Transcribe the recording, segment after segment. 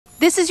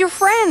This is your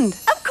friend.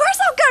 Of course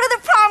I'll go to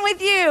the prom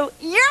with you.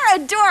 You're a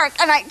dork,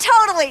 and I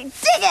totally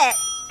dig it.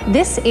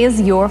 This is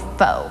your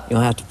foe.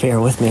 You'll have to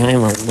bear with me. I am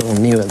a little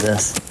new at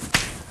this.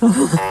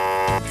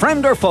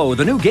 Friend or Foe,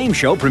 the new game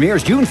show,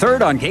 premieres June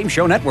 3rd on Game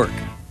Show Network.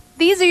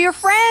 These are your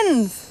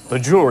friends. The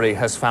jury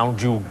has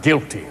found you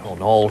guilty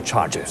on all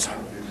charges.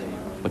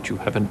 But you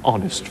have an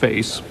honest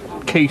face.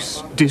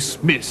 Case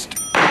dismissed.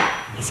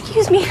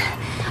 Excuse me,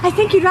 I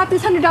think you dropped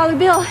this $100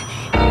 bill.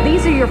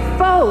 These are your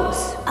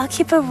foes. I'll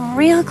keep a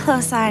real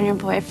close eye on your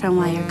boyfriend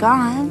while you're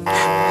gone.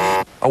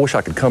 I wish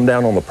I could come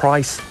down on the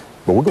price,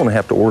 but we're going to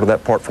have to order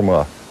that part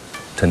from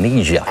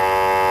Tunisia.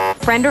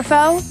 Friend or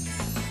foe?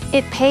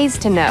 It pays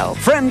to know.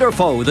 Friend or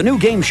Foe, the new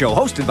game show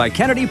hosted by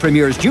Kennedy,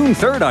 premieres June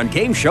 3rd on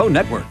Game Show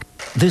Network.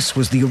 This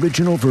was the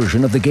original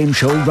version of the game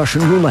show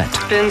Russian Roulette.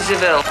 Spin the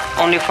wheel,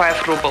 only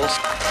 5 rubles.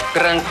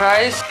 Grand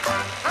prize,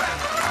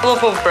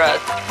 loaf of bread,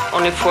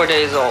 only 4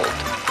 days old.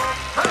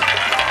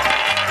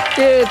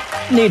 It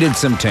needed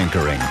some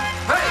tinkering.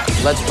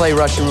 Let's play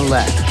Russian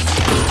Roulette.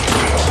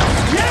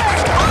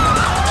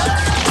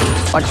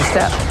 Watch your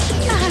step.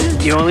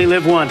 You only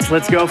live once.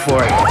 Let's go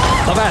for it.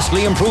 The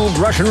vastly improved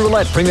Russian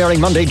Roulette, premiering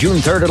Monday, June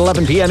 3rd at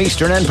 11 p.m.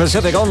 Eastern and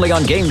Pacific, only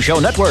on Game Show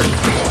Network.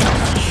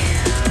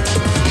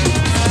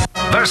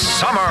 This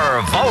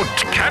summer, vote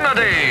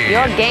Kennedy.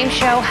 Your game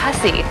show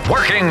hussy.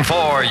 Working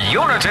for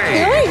unity.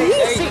 Very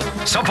easy.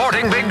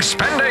 Supporting big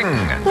spending.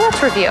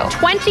 Let's review.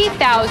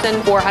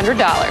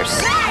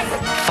 $20,400.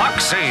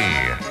 Foxy.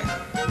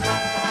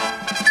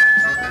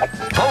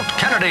 Vote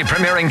Kennedy,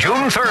 premiering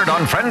June 3rd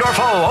on Friend or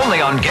Foe,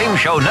 only on Game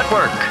Show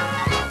Network.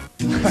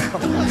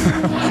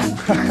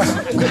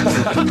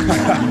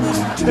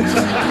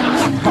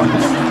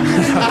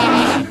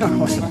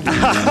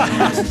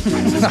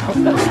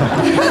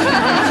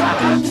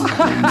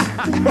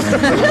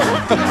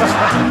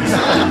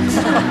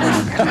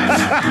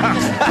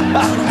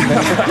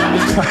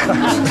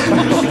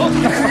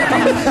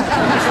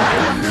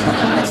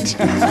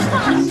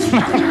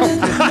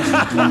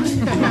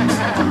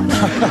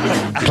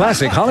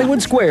 Classic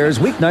Hollywood Squares,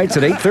 weeknights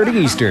at 8:30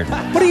 Eastern.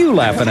 What are you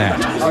laughing at?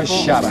 Oh,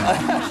 shut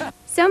up.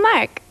 So,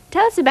 Mark,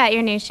 tell us about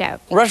your new show.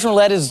 Russian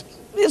Roulette is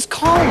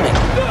calming.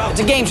 It's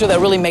a game show that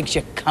really makes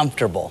you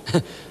comfortable.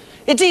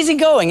 It's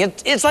easygoing.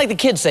 It's like the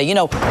kids say, you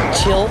know,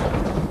 chill.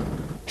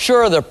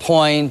 Sure, there are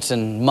points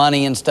and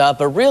money and stuff,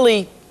 but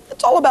really,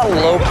 it's all about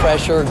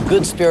low-pressure,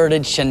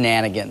 good-spirited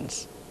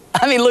shenanigans.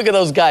 I mean, look at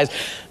those guys.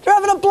 They're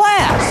having a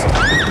blast.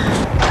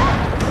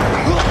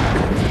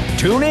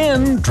 Tune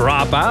in,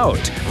 drop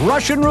out.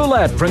 Russian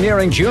Roulette,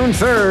 premiering June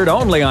 3rd,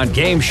 only on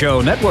Game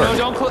Show Network.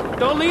 No,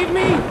 don't leave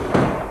me.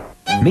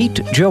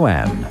 Meet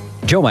Joanne.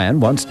 Joanne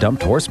once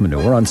dumped horse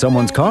manure on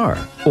someone's car.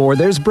 Or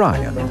there's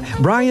Brian.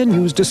 Brian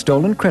used a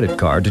stolen credit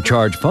card to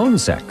charge phone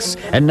sex,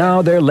 and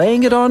now they're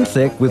laying it on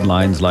thick with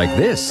lines like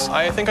this.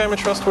 I think I'm a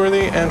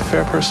trustworthy and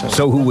fair person.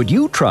 So who would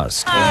you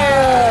trust?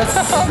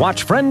 Yes!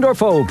 Watch Friend or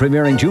Foe,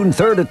 premiering June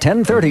 3rd at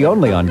 10:30,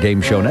 only on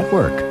Game Show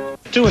Network.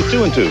 2 and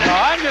 2 and 2. No,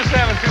 I'm just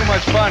having too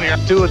much fun here.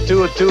 2 and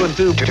 2 and 2 and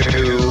 2.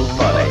 Too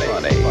funny.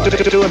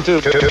 2 and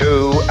 2.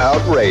 Too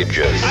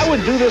outrageous. I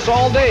would do this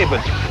all day, but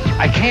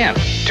I can't.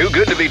 Too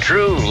good to be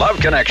true. Love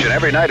Connection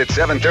every night at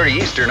 7:30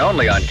 Eastern,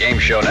 only on Game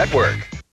Show Network.